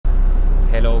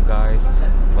Hello guys,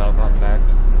 welcome back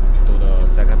to the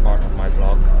second part of my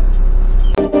vlog.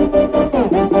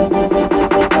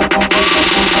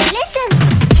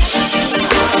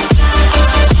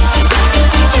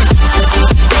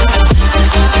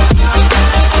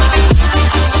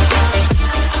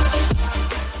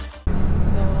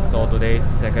 So today's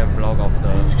second vlog of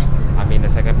the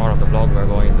second part of the vlog, we're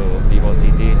going to Vivo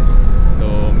City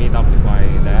to meet up with my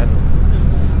dad.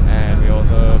 And we're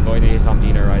also going to eat some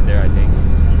dinner right there, I think,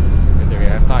 if we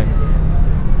have time.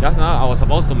 Just now I was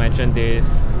supposed to mention this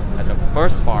at the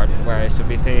first part, where I should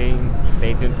be saying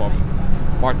stay tuned for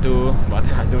part 2, but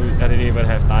I didn't even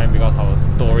have time because I was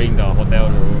touring the hotel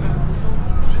room.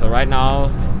 So right now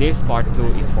this part 2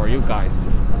 is for you guys,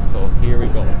 so here we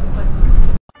go.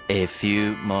 A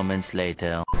few moments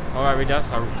later. Alright, we just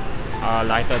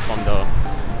alighted from the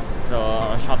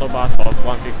shuttle bus of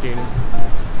 115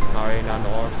 Marina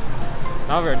North.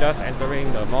 Now we're just entering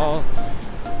the mall.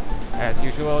 As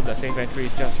usual, the safe entry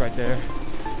is just right there.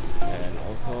 And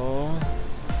also,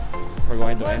 we're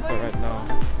going to enter right now.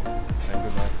 And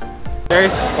goodbye. There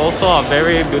is also a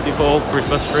very beautiful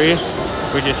Christmas tree,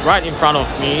 which is right in front of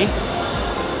me.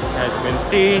 As you can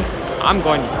see, I'm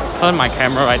going to turn my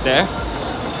camera right there.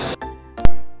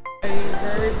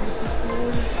 Very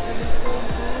beautiful and so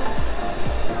cool.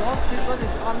 Because Christmas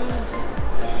is coming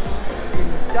in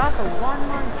just a 1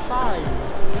 month time.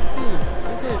 You see,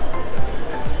 this is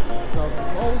the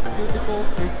most beautiful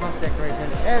Christmas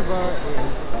decoration ever in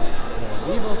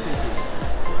Vivo City.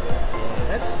 So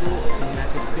let's do a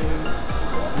cinematic thing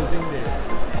using this.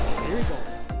 Here we go.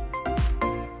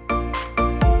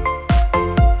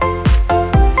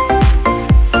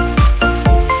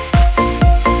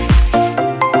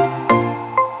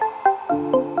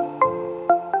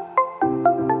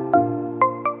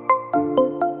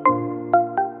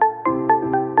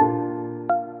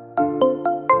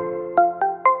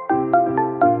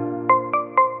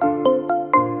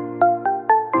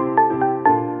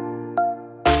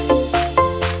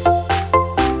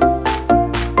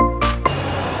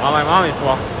 My mom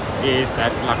is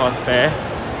at Lacoste,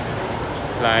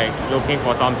 like looking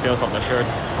for some sales of the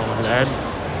shirts from my dad.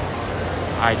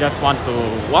 I just want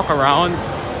to walk around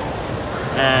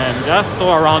and just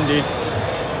tour around this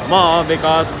mall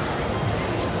because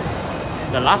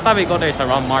the last time we go there is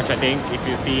around March, I think, if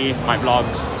you see my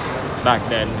vlogs back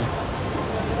then.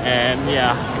 And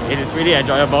yeah, it is really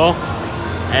enjoyable.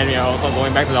 And we are also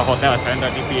going back to the hotel at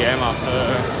 7:30 p.m.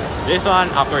 after this one,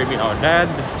 after we meet our dad.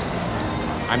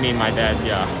 My dad,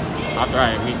 yeah. After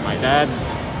I meet my dad,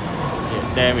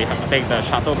 then we have to take the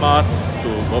shuttle bus to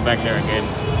go back there again.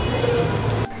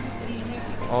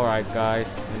 Alright guys,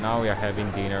 now we are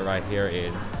having dinner right here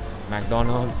in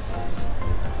McDonald's.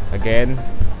 Again,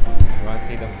 you want to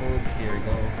see the food? Here we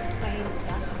go.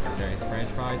 There is French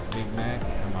fries, Big Mac,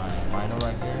 and my Milo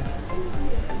right here.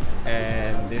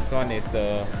 And this one is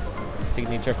the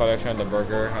signature collection, the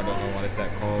burger. I don't know what is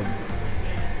that called.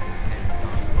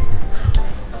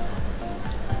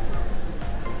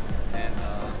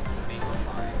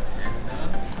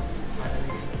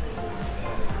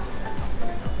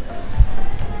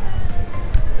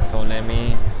 Let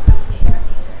me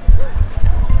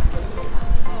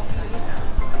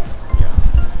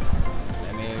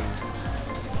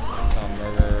some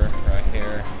burger right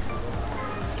here.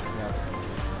 Yep.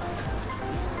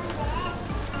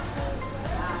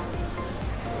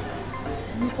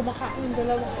 Hindi ko makain yung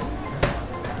dalawa ko.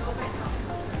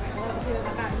 Wala kasi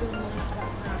nakain yung mga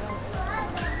nakaraang araw.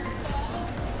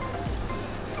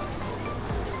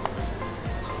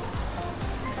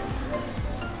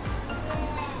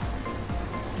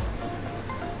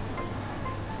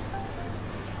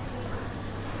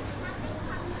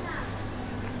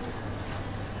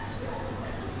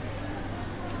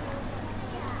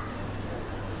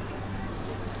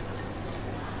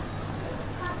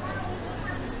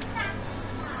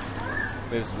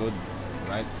 Feels good,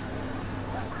 right?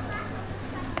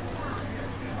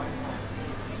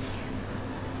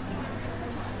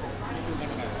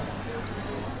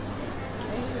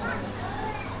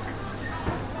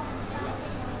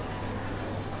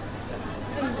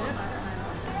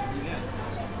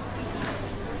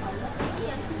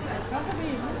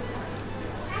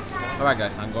 Alright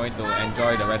guys, I'm going to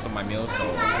enjoy the rest of my meal, so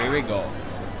here we go.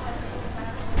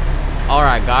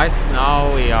 Alright guys,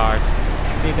 now we are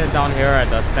seated down here at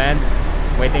the stand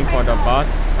waiting for the bus,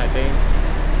 I think.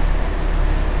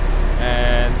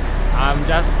 And I'm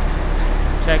just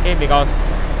checking because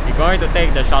we're going to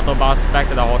take the shuttle bus back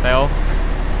to the hotel.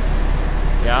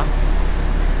 Yeah,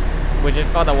 which is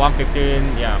called the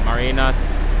 115 Marinas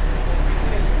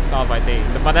stuff, I think.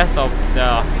 But that's of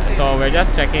the, so we're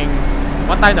just checking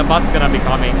what time the bus is gonna be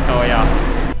coming. So yeah.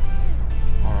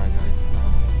 Alright guys,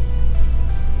 now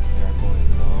we are going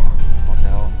to the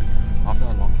hotel after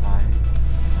a long time.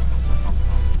 After some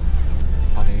time,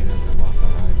 finally the bus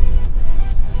arrived.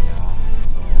 And yeah,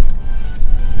 so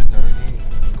it's already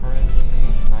currently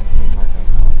 9:25 right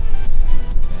now,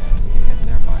 and we can get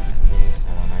there by at least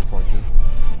around 9:40.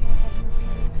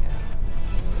 And yeah,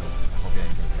 I hope you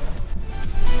enjoy the ride.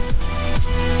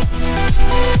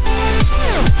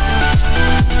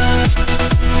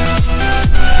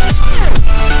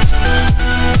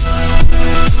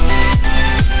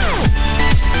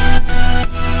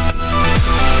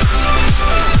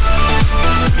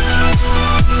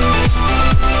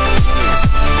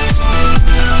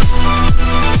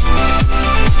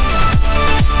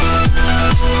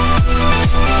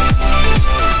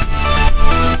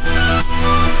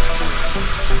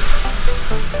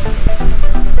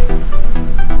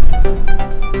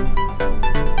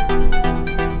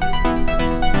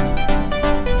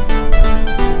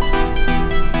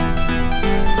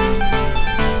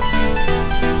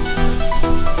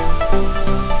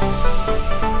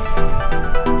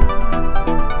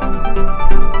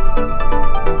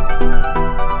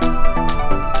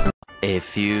 A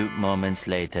few moments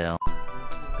later.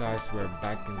 Guys, we're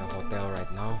back in the hotel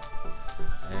right now,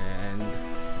 and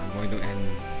I'm going to end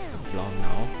the vlog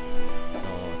now. So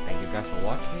thank you guys for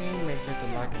watching. Make sure to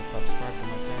like and subscribe to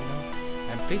my channel,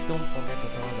 and please don't forget to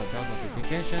turn on the bell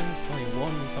notifications so you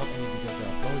won't miss out any videos I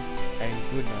upload. And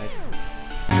good night.